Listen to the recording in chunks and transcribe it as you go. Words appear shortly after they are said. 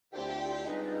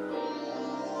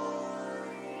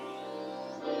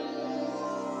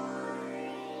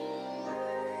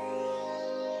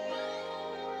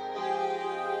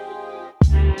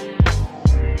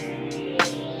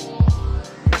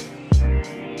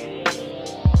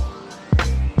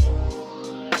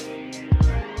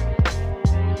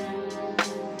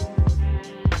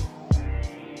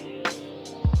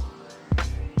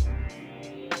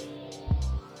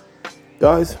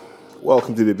Guys,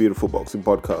 welcome to the Beautiful Boxing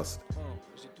Podcast.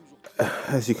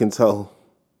 As you can tell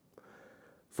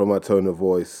from my tone of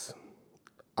voice,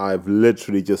 I've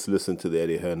literally just listened to the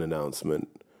Eddie Hearn announcement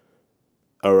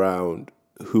around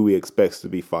who he expects to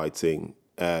be fighting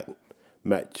at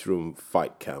Matchroom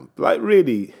Fight Camp. Like,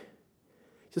 really,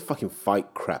 just fucking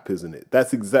fight crap, isn't it?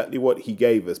 That's exactly what he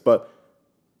gave us. But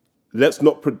let's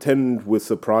not pretend we're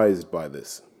surprised by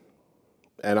this.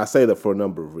 And I say that for a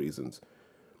number of reasons.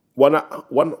 One,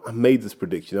 I made this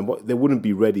prediction, and they wouldn't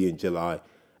be ready in July,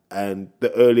 and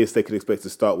the earliest they could expect to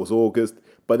start was August.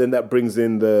 But then that brings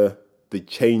in the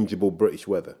changeable British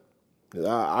weather.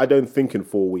 I don't think in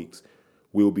 4 weeks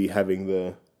we'll be having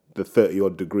the 30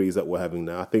 odd degrees that we're having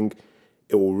now. I think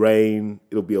it will rain,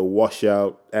 it'll be a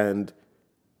washout, and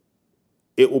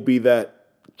it will be that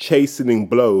chastening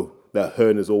blow that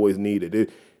Hearn has always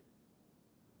needed.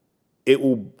 It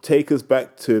will take us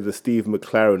back to the Steve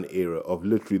McLaren era of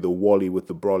literally the Wally with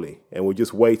the brolly. And we're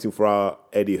just waiting for our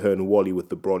Eddie Hearn Wally with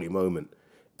the brolly moment.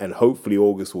 And hopefully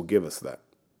August will give us that.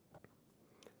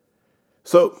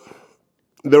 So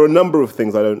there are a number of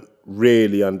things I don't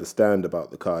really understand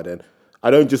about the card. And I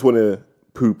don't just want to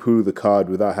poo-poo the card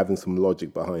without having some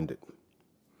logic behind it.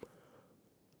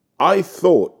 I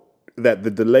thought that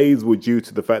the delays were due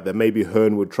to the fact that maybe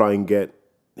Hearn would try and get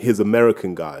his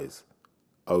American guys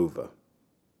over.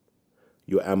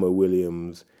 Your Ammo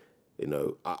Williams,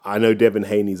 I know Devin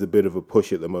Haney's a bit of a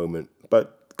push at the moment,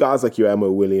 but guys like your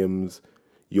Ammo Williams,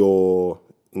 your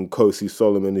Nkosi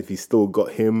Solomon, if he's still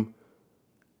got him,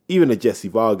 even a Jesse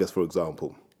Vargas, for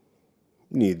example.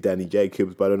 You need Danny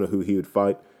Jacobs, but I don't know who he would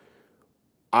fight.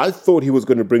 I thought he was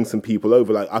going to bring some people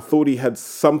over. Like, I thought he had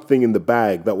something in the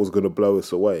bag that was going to blow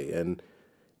us away. And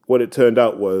what it turned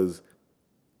out was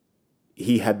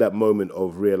he had that moment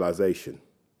of realization.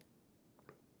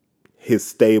 His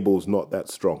stable's not that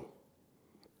strong.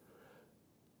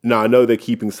 Now, I know they're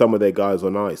keeping some of their guys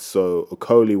on ice, so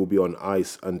Okolie will be on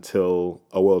ice until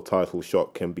a world title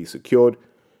shot can be secured,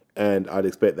 and I'd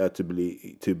expect that to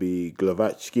be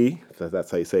Glavatsky, so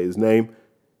that's how you say his name,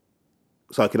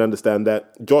 so I can understand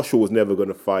that. Joshua was never going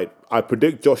to fight. I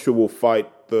predict Joshua will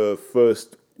fight the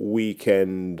first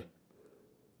weekend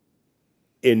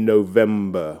in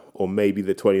November, or maybe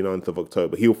the 29th of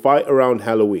October. He'll fight around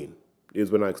Halloween, is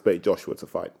when I expect Joshua to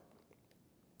fight.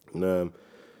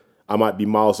 I might be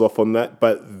miles off on that,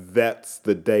 but that's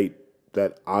the date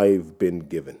that I've been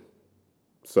given.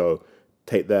 So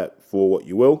take that for what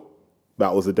you will.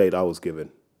 That was the date I was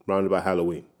given, round about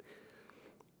Halloween.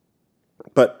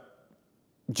 But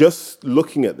just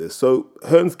looking at this, so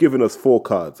Hearn's given us 4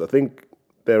 cards. I think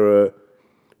there are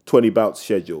 20 bouts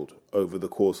scheduled over the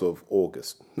course of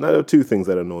August. Now, there are 2 things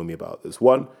that annoy me about this.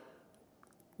 One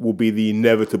will be the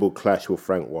inevitable clash with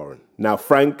Frank Warren. Now,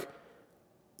 Frank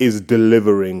is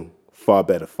delivering far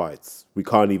better fights. We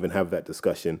can't even have that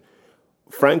discussion.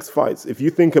 Frank's fights, if you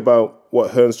think about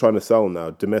what Hearn's trying to sell now,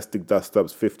 domestic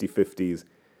dust-ups, 50-50s,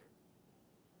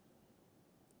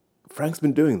 Frank's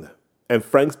been doing that. And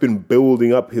Frank's been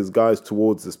building up his guys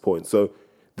towards this point. So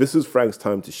this is Frank's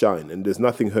time to shine, and there's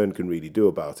nothing Hearn can really do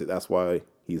about it. That's why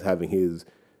he's having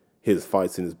his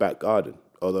fights in his back garden.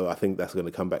 Although I think that's going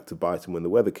to come back to bite him when the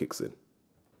weather kicks in.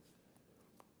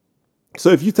 So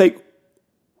if you take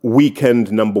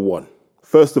weekend number 1,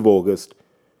 1st of August,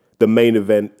 the main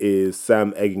event is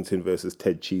Sam Eggington versus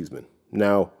Ted Cheeseman.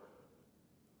 Now,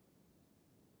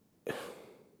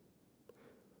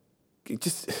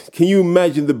 can you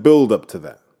imagine the build-up to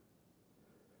that?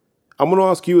 I'm going to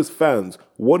ask you as fans,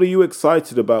 what are you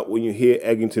excited about when you hear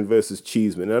Eggington versus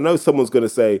Cheeseman? And I know someone's going to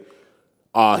say,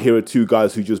 here are 2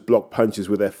 guys who just block punches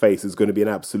with their face. It's going to be an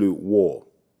absolute war.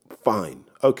 Fine.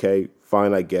 Okay,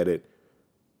 fine, I get it.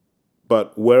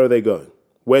 But where are they going?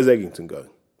 Where's Eggington going?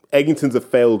 Eggington's a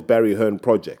failed Barry Hearn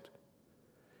project.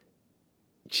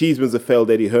 Cheeseman's a failed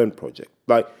Eddie Hearn project.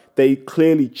 Like, they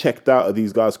clearly checked out of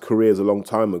these guys' careers a long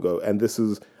time ago, and this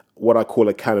is what I call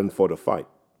a cannon fodder fight.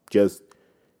 Just,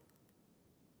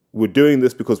 we're doing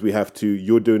this because we have to.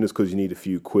 You're doing this because you need a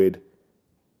few quid,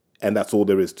 and that's all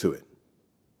there is to it.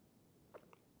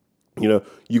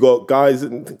 You got guys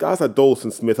like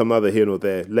Dawson Smith, I'm neither here nor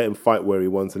there. Let him fight where he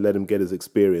wants and let him get his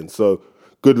experience. So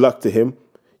good luck to him.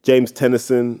 James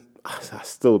Tennyson, I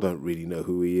still don't really know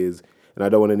who he is. And I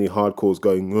don't want any hardcores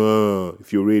going,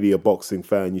 if you're really a boxing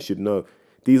fan, you should know.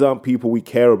 These aren't people we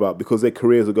care about because their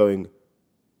careers are going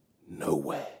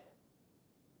nowhere.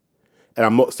 And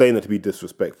I'm not saying that to be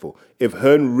disrespectful. If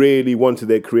Hearn really wanted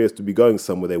their careers to be going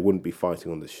somewhere, they wouldn't be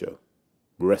fighting on this show.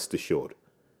 Rest assured.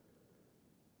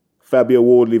 Fabio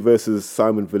Wardley versus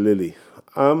Simon Vallily.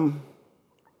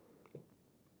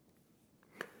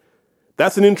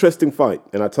 That's an interesting fight,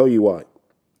 and I'll tell you why.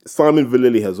 Simon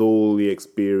Vallily has all the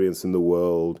experience in the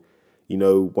world.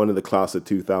 One of the class of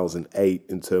 2008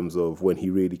 in terms of when he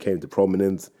really came to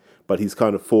prominence, but he's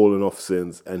kind of fallen off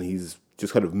since, and he's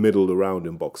just kind of middled around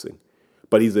in boxing.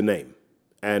 But he's a name.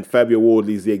 And Fabio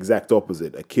Wardley is the exact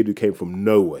opposite, a kid who came from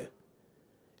nowhere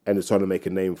and is trying to make a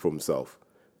name for himself.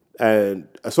 And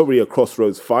it's not really a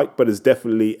crossroads fight, but it's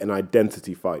definitely an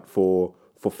identity fight for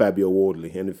Fabio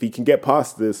Wardley. And if he can get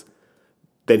past this,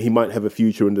 then he might have a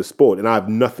future in the sport. And I have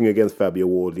nothing against Fabio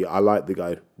Wardley. I like the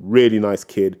guy. Really nice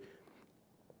kid.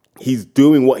 He's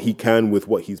doing what he can with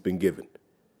what he's been given.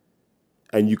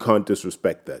 And you can't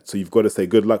disrespect that. So you've got to say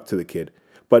good luck to the kid.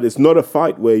 But it's not a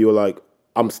fight where you're like,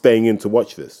 I'm staying in to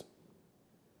watch this.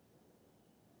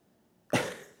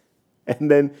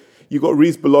 And then you got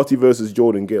Reece Bellotti versus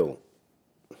Jordan Gill.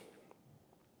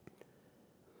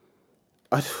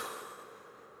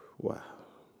 Wow.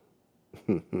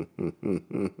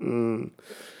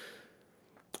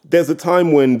 There's a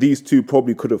time when these two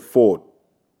probably could have fought,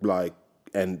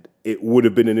 and it would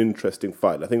have been an interesting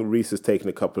fight. I think Reece has taken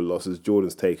a couple of losses.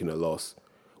 Jordan's taken a loss.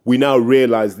 We now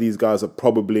realize these guys are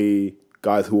probably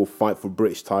guys who will fight for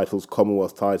British titles,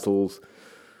 Commonwealth titles,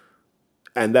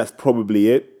 and that's probably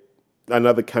it.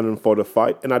 Another cannon fodder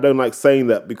fight. And I don't like saying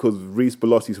that because Reece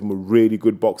Bellotti's from a really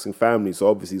good boxing family, so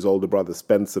obviously his older brother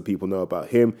Spencer, people know about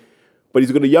him. But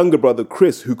he's got a younger brother,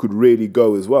 Chris, who could really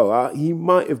go as well. He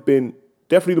might have been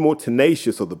definitely the more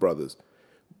tenacious of the brothers.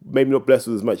 Maybe not blessed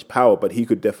with as much power, but he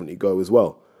could definitely go as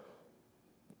well.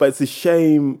 But it's a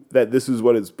shame that this is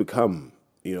what it's become.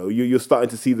 You're starting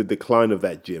to see the decline of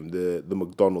that gym, the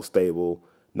McDonald stable.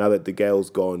 Now that DeGale's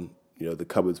gone, the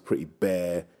cupboard's pretty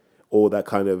bare. All that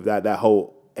kind of, that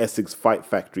whole Essex Fight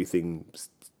Factory thing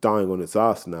dying on its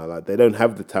ass now. Like, they don't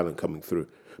have the talent coming through.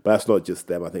 But that's not just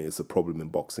them. I think it's a problem in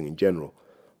boxing in general.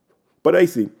 But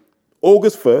basically,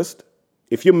 August 1st,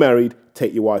 if you're married,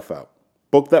 take your wife out.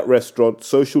 Book that restaurant,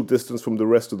 social distance from the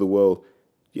rest of the world.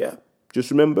 Yeah,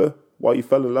 just remember why you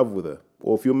fell in love with her.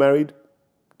 Or if you're married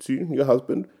to your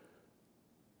husband,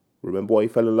 remember why you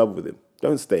fell in love with him.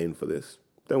 Don't stay in for this.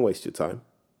 Don't waste your time.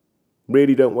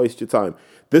 Really don't waste your time.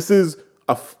 This is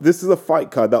a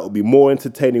fight card that will be more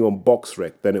entertaining on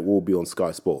BoxRec than it will be on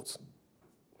Sky Sports.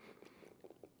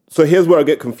 So here's where I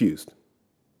get confused.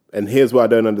 And here's where I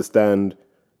don't understand.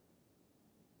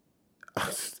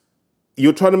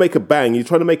 You're trying to make a bang. You're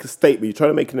trying to make a statement. You're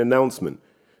trying to make an announcement.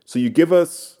 So you give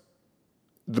us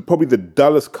probably the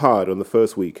dullest card on the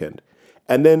first weekend.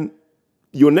 And then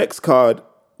your next card,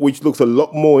 which looks a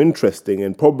lot more interesting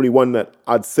and probably one that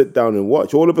I'd sit down and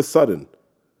watch, all of a sudden,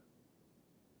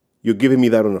 you're giving me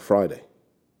that on a Friday.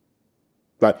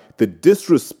 Like, the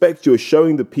disrespect you're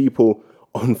showing the people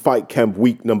on Fight Camp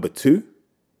week number 2,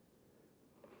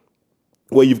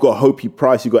 where you've got Hopi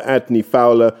Price, you've got Anthony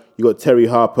Fowler, you've got Terry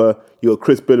Harper, you've got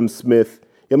Chris Billum-Smith.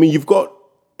 I mean, you've got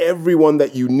everyone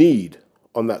that you need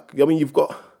on that. I mean,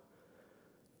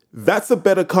 that's a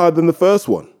better card than the first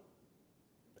one.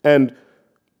 And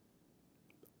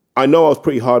I know I was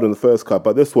pretty hard on the first card,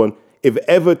 but this one, if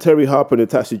ever Terry Harper and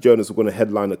Natasha Jonas were going to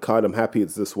headline a card, I'm happy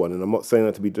it's this one. And I'm not saying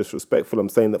that to be disrespectful. I'm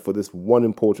saying that for this one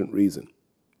important reason.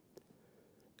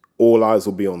 All eyes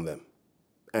will be on them.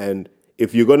 And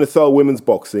if you're going to sell women's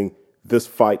boxing, this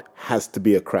fight has to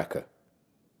be a cracker.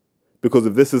 Because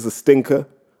if this is a stinker,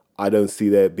 I don't see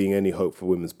there being any hope for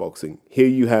women's boxing. Here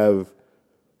you have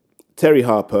Terry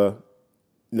Harper.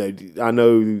 I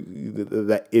know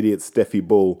that idiot Steffi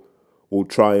Bull will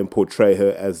try and portray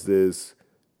her as this,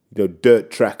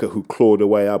 dirt tracker who clawed her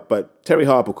way up. But Terry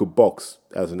Harper could box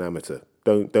as an amateur.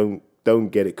 Don't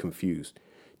get it confused.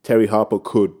 Terry Harper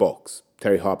could box.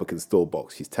 Terry Harper can still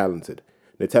box. She's talented.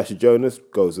 Natasha Jonas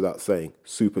goes without saying,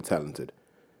 super talented.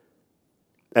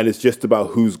 And it's just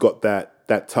about who's got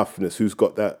that toughness, who's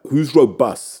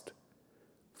robust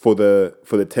for the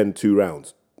 10-2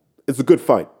 rounds. It's a good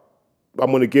fight. I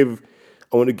want to give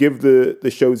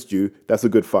the show's due. That's a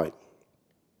good fight.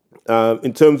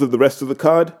 In terms of the rest of the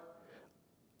card,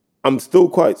 I'm still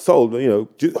quite sold.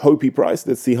 Just Hopi Price.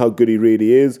 Let's see how good he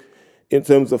really is. In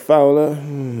terms of Fowler,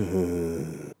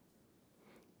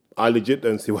 I legit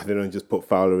don't see why they don't just put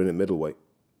Fowler in at middleweight.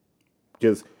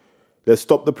 Just let's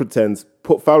stop the pretense.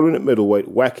 Put Fowler in at middleweight.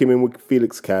 Whack him in with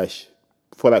Felix Cash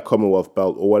for that Commonwealth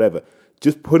belt or whatever.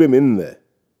 Just put him in there.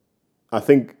 I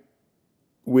think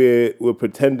we're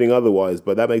pretending otherwise,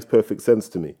 but that makes perfect sense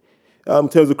to me. In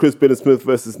terms of Chris Billum-Smith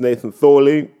versus Nathan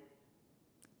Thorley,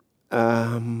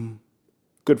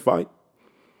 good fight.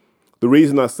 The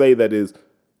reason I say that is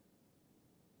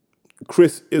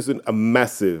Chris isn't a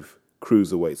massive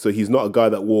cruiserweight, so he's not a guy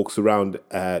that walks around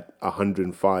at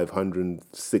 105,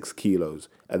 106 kilos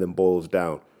and then boils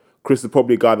down. Chris is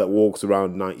probably a guy that walks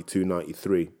around 92,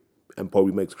 93 and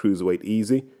probably makes cruiserweight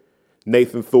easy.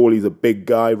 Nathan Thorley's a big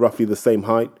guy, roughly the same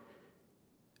height.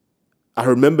 I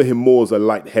remember him more as a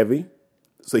light heavy.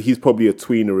 So he's probably a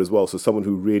tweener as well. So someone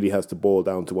who really has to boil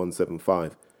down to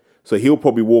 175. So he'll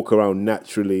probably walk around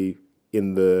naturally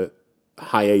in the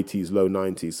high 80s, low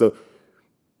 90s. So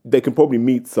they can probably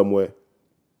meet somewhere.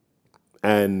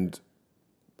 And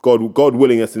God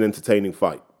willing, it's an entertaining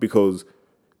fight because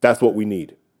that's what we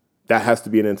need. That has to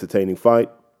be an entertaining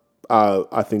fight.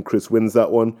 I think Chris wins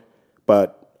that one,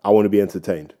 but I want to be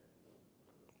entertained.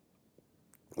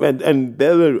 And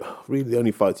they're really the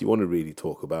only fights you want to really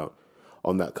talk about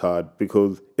on that card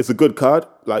because it's a good card.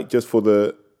 Like just for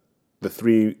the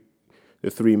three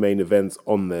main events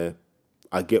on there,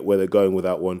 I get where they're going with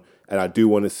that one, and I do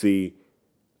want to see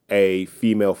a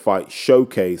female fight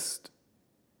showcased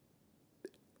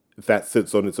that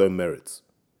sits on its own merits.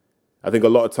 I think a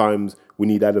lot of times we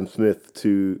need Adam Smith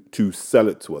to sell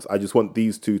it to us. I just want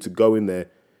these two to go in there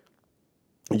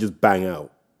and just bang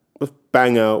out. Just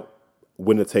bang out,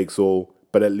 winner takes all.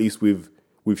 But at least we've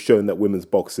shown that women's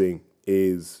boxing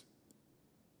is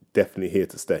definitely here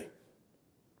to stay.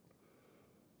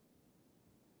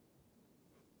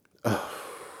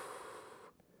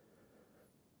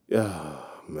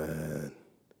 Oh, man.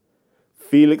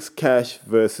 Felix Cash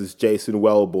versus Jason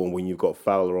Wellborn when you've got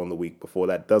Fowler on the week before.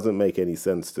 That doesn't make any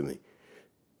sense to me.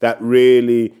 That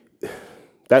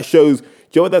shows, do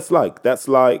you know what that's like? That's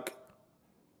like,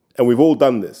 and we've all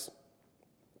done this.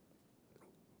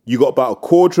 You got about a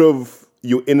quarter of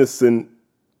your innocent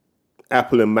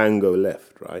apple and mango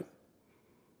left, right?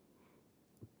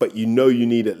 But you know you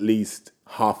need at least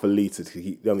half a litre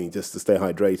just to stay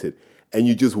hydrated. And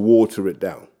you just water it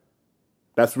down.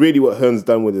 That's really what Hearn's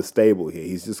done with his stable here.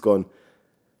 He's just gone,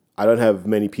 I don't have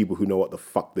many people who know what the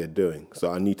fuck they're doing.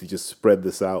 So I need to just spread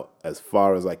this out as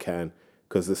far as I can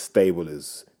because this stable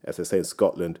is, as I say in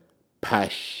Scotland,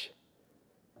 pash.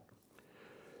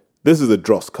 This is a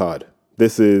dross card.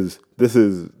 This is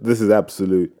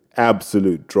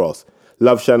absolute dross.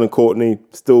 Love Shannon Courtney,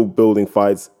 still building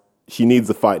fights. She needs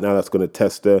a fight now that's going to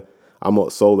test her. I'm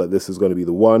not sold that this is going to be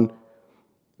the one.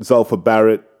 Zulfa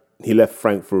Barrett, he left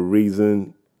Frank for a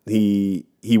reason. He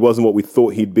wasn't what we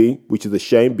thought he'd be, which is a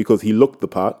shame because he looked the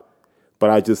part. But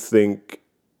I just think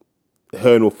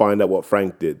Hearn will find out what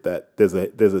Frank did, that there's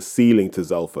a ceiling to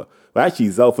Zulfa. But actually,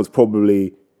 Zulfa's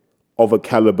probably of a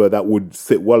caliber that would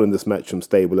sit well in this matchroom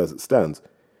stable as it stands.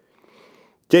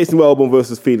 Jason Wellborn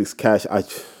versus Felix Cash.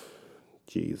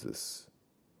 Jesus.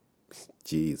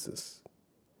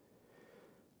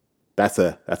 That's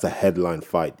a headline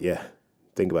fight, yeah.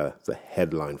 Think about it. It's a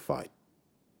headline fight.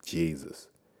 Jesus.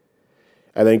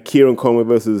 And then Kieran Conway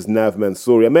versus Nav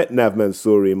Mansouri. I met Nav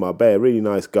Mansouri in Marbella. Really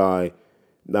nice guy.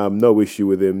 No issue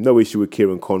with him. No issue with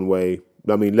Kieran Conway.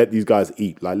 I mean, let these guys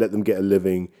eat. Like, let them get a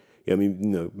living. I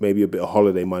mean, maybe a bit of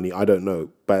holiday money. I don't know.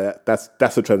 But that's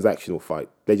a transactional fight.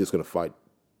 They're just going to fight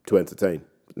to entertain.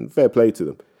 And fair play to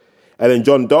them. And then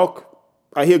John Dock.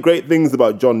 I hear great things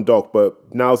about John Dock,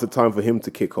 but now's the time for him to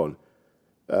kick on.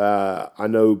 I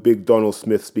know Big Donald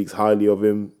Smith speaks highly of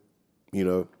him.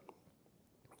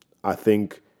 I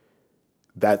think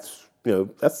that's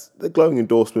a glowing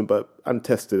endorsement, but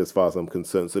untested as far as I'm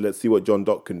concerned. So let's see what John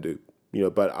Dock can do.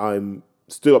 But I'm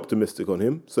still optimistic on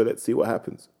him. So let's see what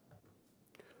happens.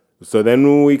 So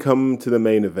then we come to the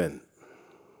main event.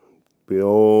 We've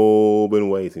all been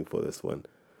waiting for this one.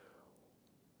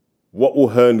 What will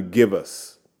Hearn give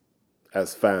us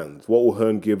as fans? What will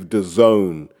Hearn give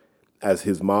DAZN as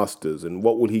his masters? And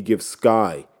what will he give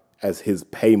Sky as his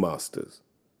paymasters?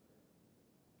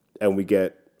 And we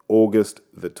get August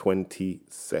the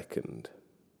 22nd.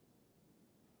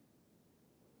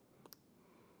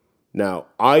 Now,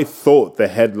 I thought the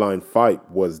headline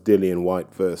fight was Dillian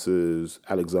Whyte versus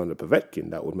Alexander Povetkin.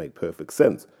 That would make perfect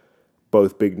sense.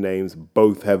 Both big names,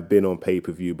 both have been on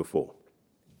pay-per-view before.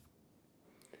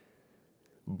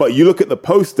 But you look at the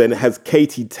poster and it has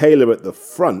Katie Taylor at the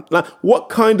front. Now, what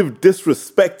kind of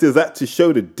disrespect is that to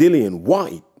show to Dillian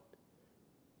Whyte?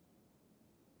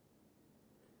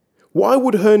 Why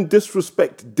would Hearn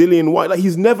disrespect Dillian Whyte? Like,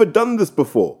 he's never done this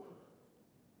before.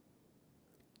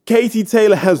 Katie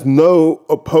Taylor has no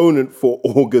opponent for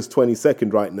August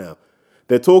 22nd right now.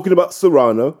 They're talking about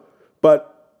Serrano,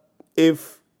 but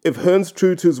if Hearn's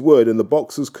true to his word and the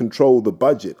boxers control the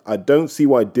budget, I don't see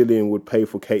why Dillian would pay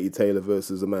for Katie Taylor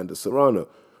versus Amanda Serrano.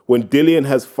 When Dillian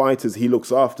has fighters he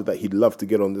looks after that he'd love to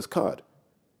get on this card.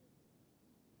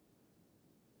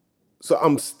 So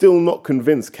I'm still not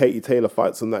convinced Katie Taylor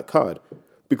fights on that card.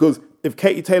 Because if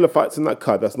Katie Taylor fights on that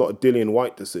card, that's not a Dillian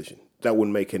Whyte decision. That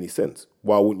wouldn't make any sense.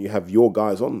 Why wouldn't you have your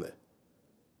guys on there?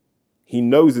 He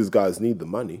knows his guys need the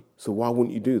money, so why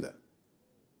wouldn't you do that?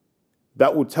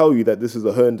 That would tell you that this is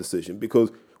a Hearn decision,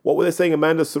 because what were they saying?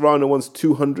 Amanda Serrano wants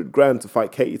 200 grand to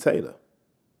fight Katie Taylor.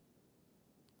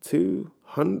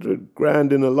 200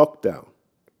 grand in a lockdown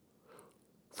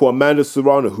for Amanda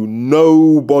Serrano, who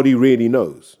nobody really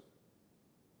knows.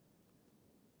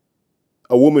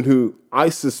 A woman who I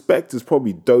suspect is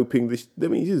probably doping this. I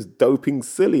mean, she's doping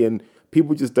silly, and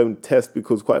people just don't test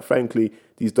because, quite frankly,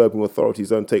 these doping authorities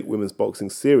don't take women's boxing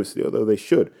seriously, although they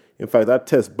should. In fact, I'd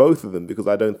test both of them because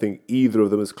I don't think either of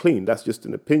them is clean. That's just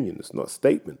an opinion. It's not a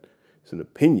statement. It's an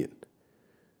opinion.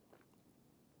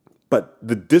 But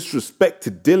the disrespect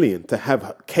to Dillian to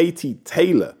have Katie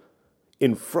Taylor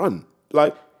in front,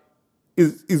 like,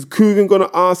 is Coogan going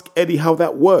to ask Eddie how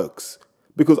that works?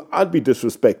 Because I'd be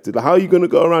disrespected. Like, how are you going to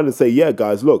go around and say, yeah,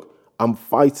 guys, look, I'm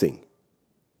fighting?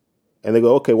 And they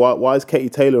go, okay, why is Katie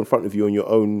Taylor in front of you on your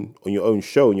own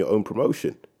show, on your own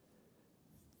promotion?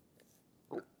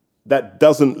 That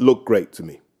doesn't look great to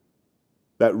me.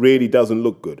 That really doesn't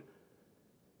look good.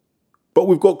 But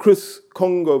we've got Chris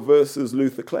Kongo versus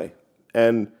Luther Clay.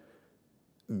 And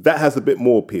that has a bit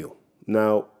more appeal.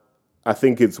 Now, I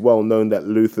think it's well known that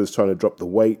Luther's trying to drop the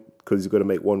weight because he's going to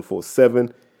make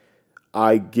 147.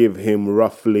 I give him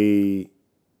roughly,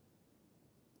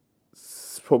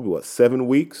 probably 7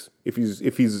 weeks. If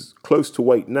he's close to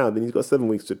weight now, then he's got 7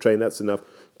 weeks to train. That's enough.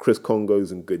 Chris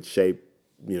Kongo's in good shape.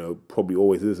 Probably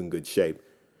always is in good shape.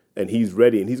 And he's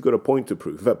ready, and he's got a point to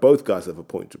prove. In fact, both guys have a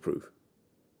point to prove.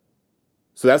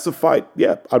 So that's a fight,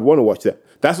 yeah, I'd want to watch that.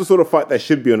 That's the sort of fight that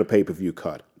should be on a pay-per-view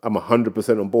card. I'm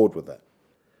 100% on board with that.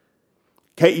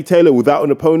 Katie Taylor without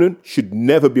an opponent should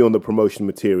never be on the promotion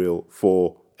material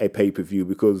for a pay-per-view,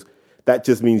 because that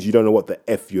just means you don't know what the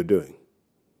F you're doing.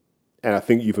 And I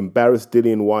think you've embarrassed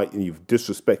Dillian Whyte and you've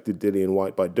disrespected Dillian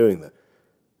Whyte by doing that.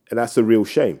 And that's a real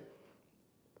shame.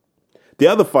 The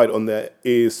other fight on there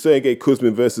is Sergey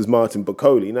Kuzmin versus Martin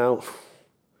Bakole. Now,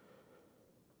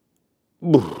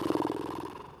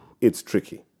 it's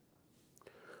tricky.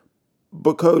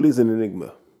 Bakole's an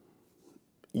enigma.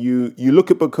 You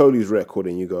look at Bakole's record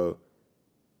and you go,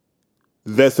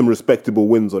 there's some respectable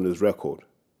wins on his record,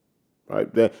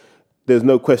 right? There's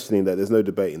no questioning that. There's no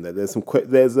debating that.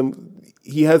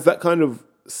 He has that kind of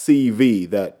CV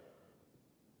that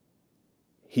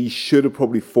he should have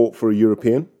probably fought for a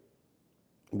European.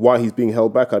 Why he's being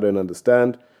held back, I don't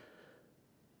understand.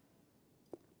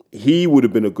 He would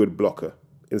have been a good blocker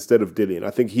instead of Dillian. I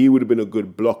think he would have been a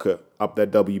good blocker up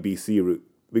that WBC route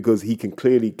because he can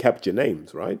clearly capture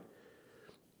names, right?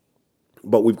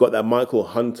 But we've got that Michael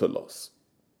Hunter loss.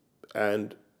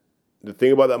 And the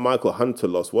thing about that Michael Hunter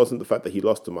loss wasn't the fact that he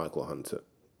lost to Michael Hunter.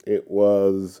 It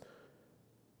was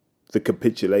the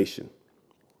capitulation.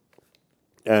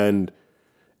 And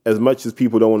as much as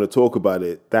people don't want to talk about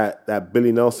it, that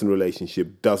Billy Nelson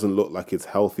relationship doesn't look like it's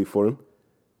healthy for him.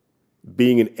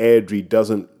 Being in Airdrie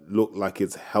doesn't look like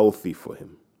it's healthy for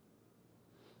him.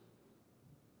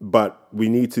 But we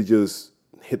need to just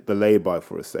hit the lay-by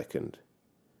for a second.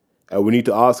 And we need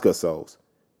to ask ourselves,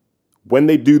 when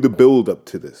they do the build-up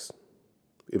to this,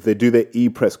 if they do their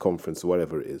e-press conference or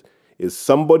whatever it is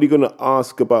somebody going to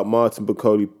ask about Martin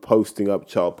Bakole posting up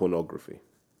child pornography?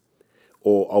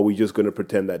 Or are we just going to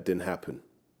pretend that didn't happen?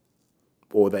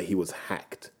 Or that he was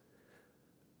hacked?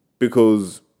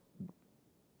 Because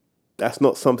that's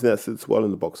not something that sits well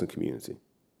in the boxing community.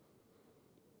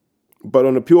 But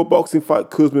on a pure boxing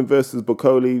fight, Kuzmin versus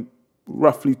Bakole,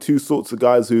 roughly two sorts of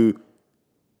guys who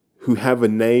have a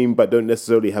name but don't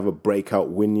necessarily have a breakout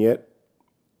win yet.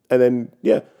 And then,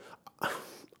 yeah,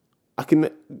 I can,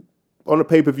 on a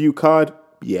pay-per-view card,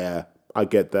 yeah, I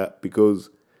get that because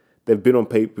they've been on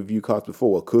pay-per-view cards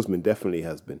before. Well, Kuzmin definitely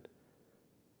has been.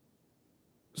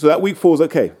 So that week 4 is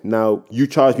okay. Now, you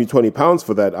charge me £20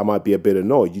 for that, I might be a bit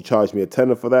annoyed. You charge me a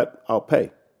tenner for that, I'll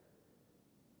pay.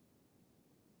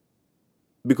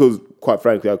 Because, quite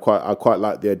frankly, I quite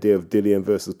like the idea of Dillian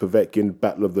versus Povetkin,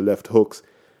 battle of the left hooks.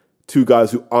 Two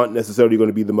guys who aren't necessarily going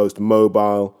to be the most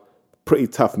mobile, pretty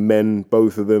tough men,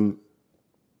 both of them.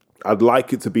 I'd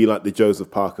like it to be like the Joseph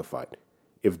Parker fight.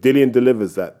 If Dillian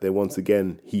delivers that, then once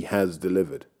again, he has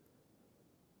delivered.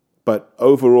 But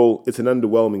overall, it's an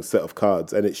underwhelming set of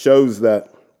cards. And it shows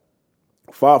that,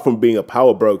 far from being a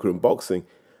power broker in boxing,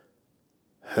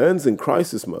 Hearn's in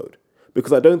crisis mode.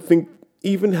 Because I don't think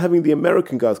even having the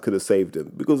American guys could have saved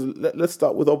him. Because let's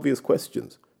start with obvious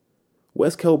questions.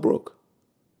 Where's Kell Brook?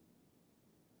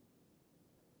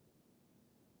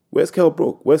 Where's Kell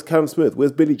Brook? Where's Cam Smith?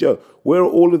 Where's Billy Joe? Where are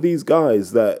all of these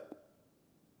guys that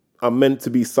are meant to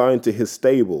be signed to his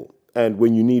stable? And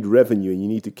when you need revenue and you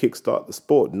need to kickstart the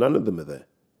sport, none of them are there.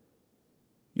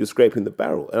 you're scraping the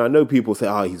barrel. And I know people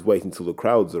say, he's waiting till the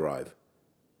crowds arrive.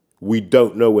 We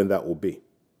don't know when that will be.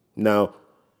 Now,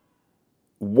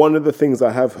 one of the things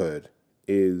I have heard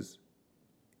is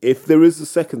if there is a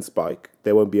second spike,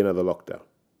 there won't be another lockdown.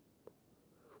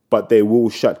 But they will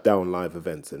shut down live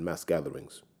events and mass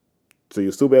gatherings. So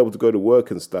you'll still be able to go to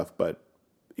work and stuff, but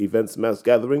events, mass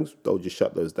gatherings, they'll just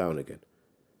shut those down again.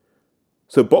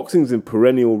 So boxing's in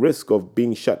perennial risk of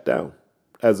being shut down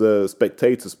as a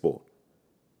spectator sport.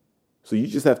 So you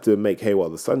just have to make hay while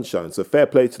the sun shines. So fair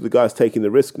play to the guys taking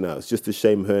the risk now. It's just a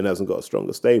shame Hearn hasn't got a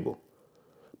stronger stable.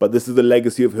 But this is the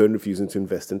legacy of Hearn refusing to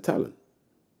invest in talent.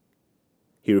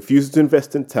 He refuses to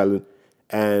invest in talent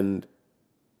and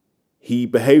he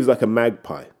behaves like a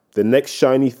magpie. The next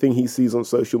shiny thing he sees on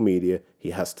social media,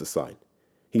 he has to sign.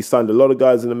 He signed a lot of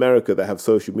guys in America that have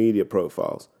social media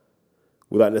profiles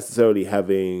without necessarily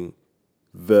having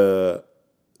the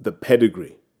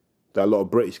pedigree that a lot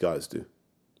of British guys do.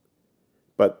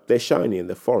 But they're shiny and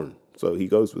they're foreign, so he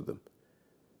goes with them.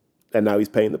 And now he's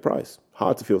paying the price.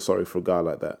 Hard to feel sorry for a guy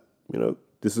like that.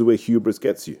 This is where hubris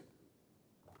gets you.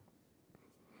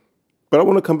 But I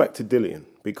want to come back to Dillian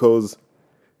because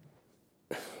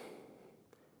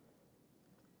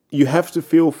you have to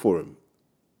feel for him.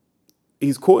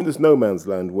 He's caught in this no man's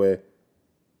land where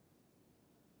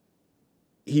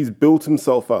he's built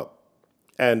himself up.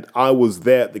 And I was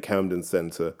there at the Camden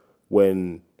Centre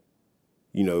when,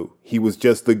 he was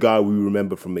just the guy we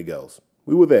remember from Miguel's.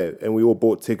 We were there and we all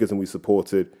bought tickets and we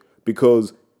supported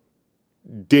because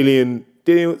Dillian,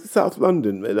 South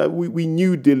London, we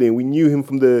knew Dillian. We knew him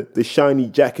from the shiny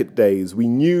jacket days. We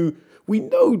know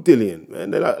Dillian,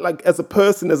 man. Like as a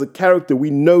person, as a character, we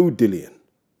know Dillian.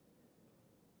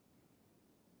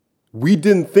 We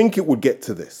didn't think it would get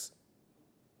to this.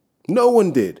 No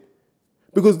one did.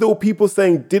 Because there were people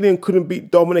saying Dillian couldn't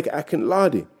beat Dominic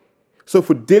Akinlade. So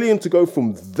for Dillian to go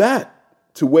from that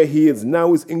to where he is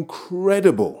now is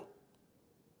incredible.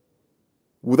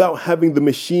 Without having the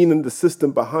machine and the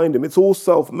system behind him. It's all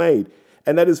self-made.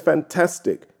 And that is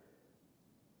fantastic.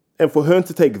 And for Hearn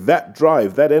to take that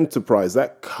drive, that enterprise,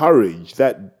 that courage,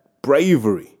 that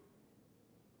bravery,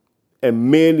 and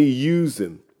merely use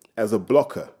him as a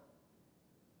blocker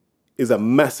is a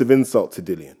massive insult to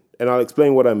Dillian. And I'll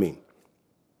explain what I mean.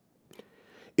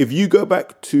 If you go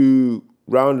back to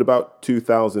round about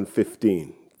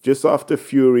 2015, just after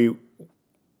Fury,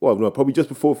 probably just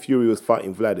before Fury was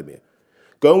fighting Vladimir,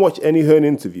 go and watch any Hearn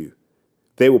interview.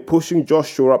 They were pushing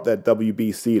Joshua up that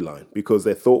WBC line because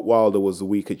they thought Wilder was the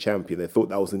weaker champion. They thought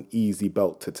that was an easy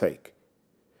belt to take.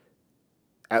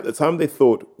 At the time, they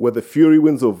thought whether Fury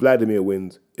wins or Vladimir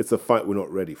wins, it's a fight we're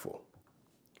not ready for.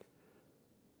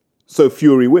 So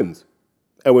Fury wins.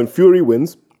 And when Fury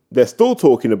wins, they're still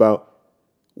talking about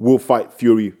we'll fight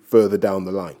Fury further down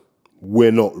the line.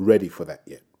 We're not ready for that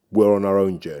yet. We're on our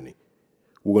own journey.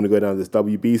 We're going to go down this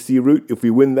WBC route. If we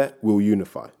win that, we'll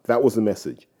unify. That was the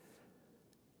message.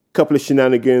 Couple of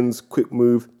shenanigans, quick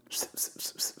move.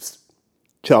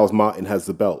 Charles Martin has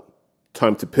the belt.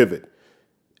 Time to pivot.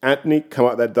 Anthony, come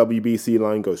out that WBC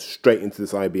line, go straight into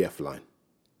this IBF line.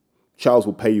 Charles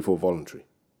will pay you for voluntary.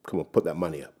 Come on, put that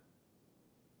money up.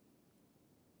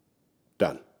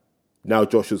 Done. Now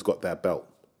Joshua's got that belt.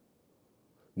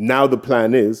 Now the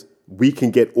plan is we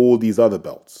can get all these other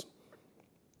belts.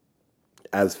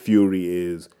 As Fury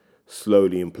is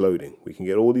slowly imploding, we can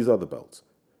get all these other belts.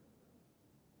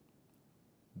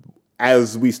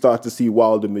 As we start to see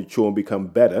Wilder mature and become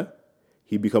better,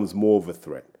 he becomes more of a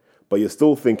threat. But you're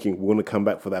still thinking we're going to come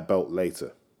back for that belt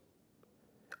later.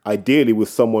 Ideally with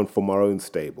someone from our own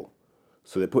stable.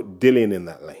 So they put Dillian in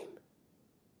that lane.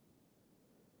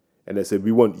 And they said,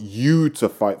 we want you to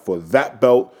fight for that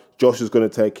belt. Josh is going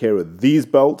to take care of these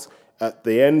belts. At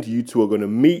the end, you two are going to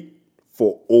meet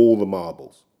for all the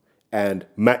marbles. And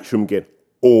Matchroom get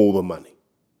all the money.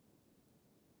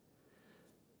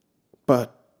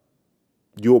 But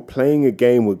you're playing a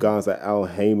game with guys like Al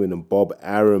Heyman and Bob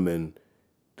Arum and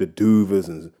the Duvers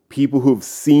and people who have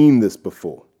seen this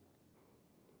before.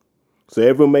 So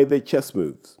everyone made their chess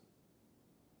moves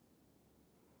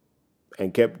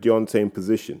and kept Deontay in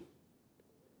position.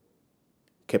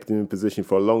 Kept him in position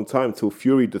for a long time till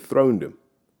Fury dethroned him.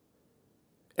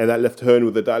 And that left Hearn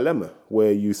with a dilemma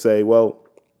where you say, well,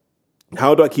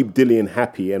 how do I keep Dillian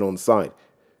happy and on side?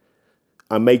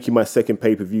 I'm making my second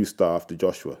pay-per-view star after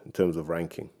Joshua in terms of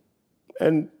ranking.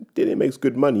 And Dillian makes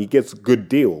good money. He gets good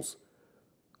deals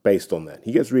based on that.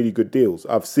 He gets really good deals.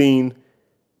 I've seen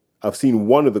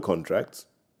one of the contracts.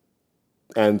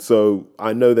 And so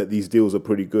I know that these deals are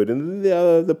pretty good. And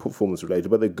they're performance related,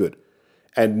 but they're good.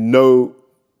 And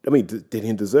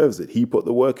Dillian deserves it. He put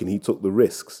the work in. He took the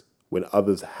risks when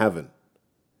others haven't.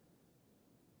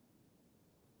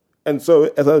 And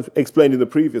so, as I've explained in the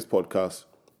previous podcast,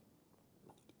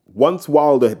 once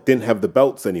Wilder didn't have the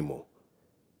belts anymore,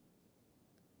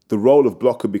 the role of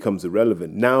blocker becomes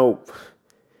irrelevant. Now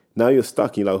you're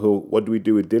stuck. You're like, what do we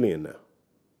do with Dillian now?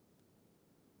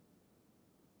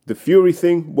 The Fury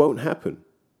thing won't happen.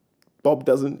 Bob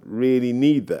doesn't really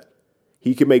need that.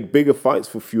 He can make bigger fights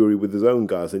for Fury with his own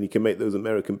guys, and he can make those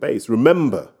American-based.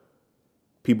 Remember,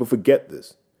 people forget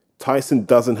this. Tyson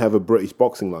doesn't have a British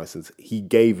boxing license. He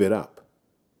gave it up.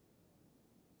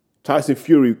 Tyson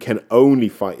Fury can only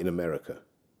fight in America.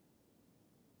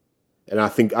 And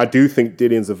I do think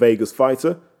Dillian's a Vegas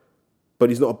fighter, but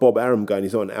he's not a Bob Arum guy and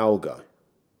he's not an Al guy.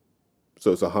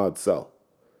 So it's a hard sell.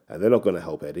 And they're not going to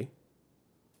help Eddie.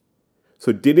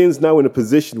 So Dillian's now in a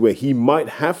position where he might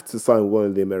have to sign one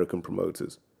of the American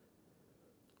promoters,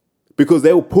 because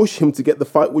they'll push him to get the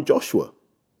fight with Joshua.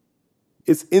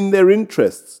 It's in their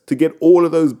interests to get all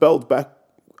of those belts back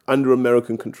under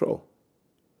American control.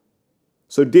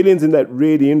 So Dillian's in that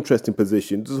really interesting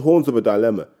position. There's horns of a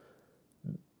dilemma.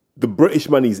 The British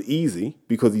money's easy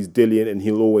because he's Dillian and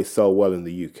he'll always sell well in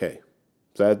the UK.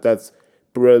 So that's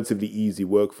relatively easy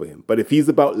work for him. But if he's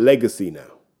about legacy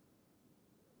now,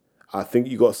 I think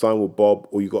you got to sign with Bob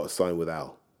or you got to sign with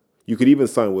Al. You could even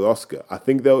sign with Oscar. I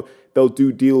think they'll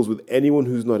do deals with anyone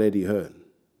who's not Eddie Hearn.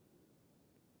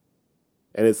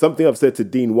 And it's something I've said to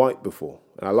Dean White before.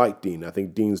 And I like Dean. I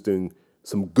think Dean's doing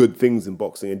some good things in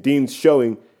boxing. And Dean's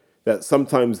showing that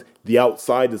sometimes the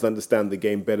outsiders understand the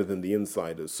game better than the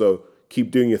insiders. So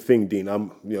keep doing your thing, Dean.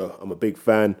 I'm a big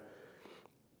fan.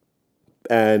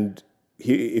 And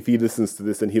if he listens to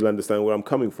this, then he'll understand where I'm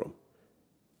coming from.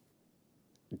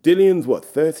 Dillian's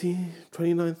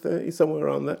 29, 30, somewhere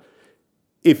around that.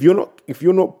 If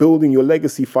you're not building your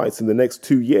legacy fights in the next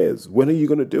 2 years, when are you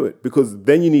going to do it? Because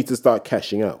then you need to start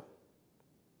cashing out.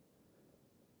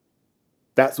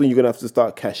 That's when you're going to have to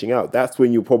start cashing out. That's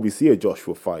when you'll probably see a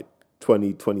Joshua fight,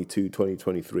 2022,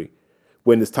 2023,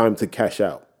 when it's time to cash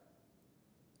out.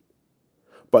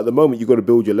 But at the moment, you've got to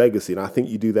build your legacy, and I think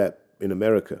you do that in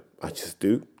America. I just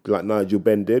do, like Nigel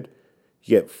Benn did.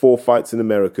 You get 4 fights in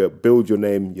America, build your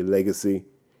name, your legacy,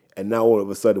 and now all of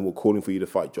a sudden we're calling for you to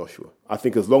fight Joshua. I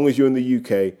think as long as you're in the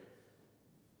UK,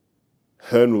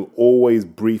 Hearn will always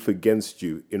brief against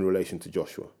you in relation to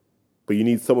Joshua. But you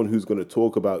need someone who's going to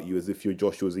talk about you as if you're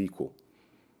Joshua's equal.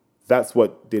 That's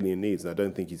what Dillian needs, and I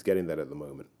don't think he's getting that at the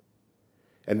moment.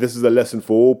 And this is a lesson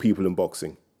for all people in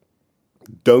boxing.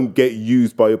 Don't get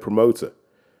used by your promoter.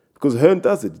 Because Hearn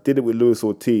does it. He did it with Luis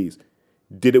Ortiz.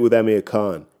 Did it with Amir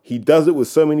Khan. He does it with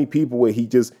so many people where he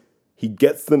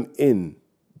gets them in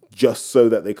just so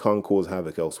that they can't cause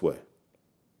havoc elsewhere.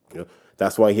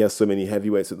 That's why he has so many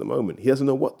heavyweights at the moment. He doesn't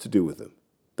know what to do with them.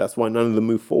 That's why none of them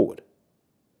move forward.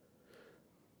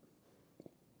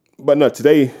 But no,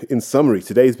 today, in summary,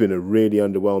 today's been a really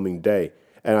underwhelming day.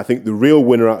 And I think the real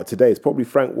winner out of today is probably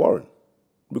Frank Warren.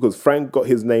 Because Frank got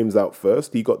his names out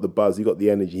first. He got the buzz. He got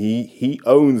the energy. He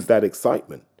owns that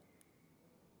excitement.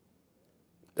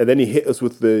 And then he hit us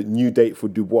with the new date for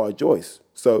Dubois Joyce.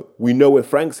 So we know where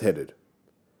Frank's headed.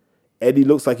 Eddie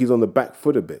looks like he's on the back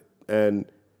foot a bit. And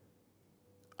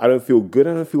I don't feel good.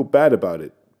 I don't feel bad about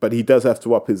it. But he does have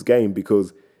to up his game,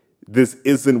 because this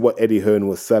isn't what Eddie Hearn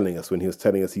was selling us when he was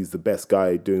telling us he's the best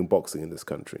guy doing boxing in this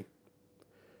country.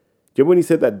 Do you remember when he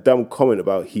said that dumb comment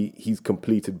about he's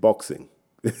completed boxing?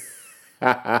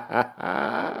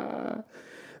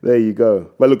 There you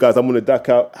go. Well, look, guys, I'm going to duck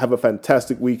out. Have a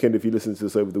fantastic weekend if you listen to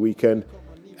this over the weekend.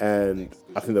 And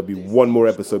I think there'll be one more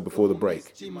episode before the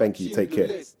break. Thank you. Take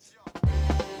care.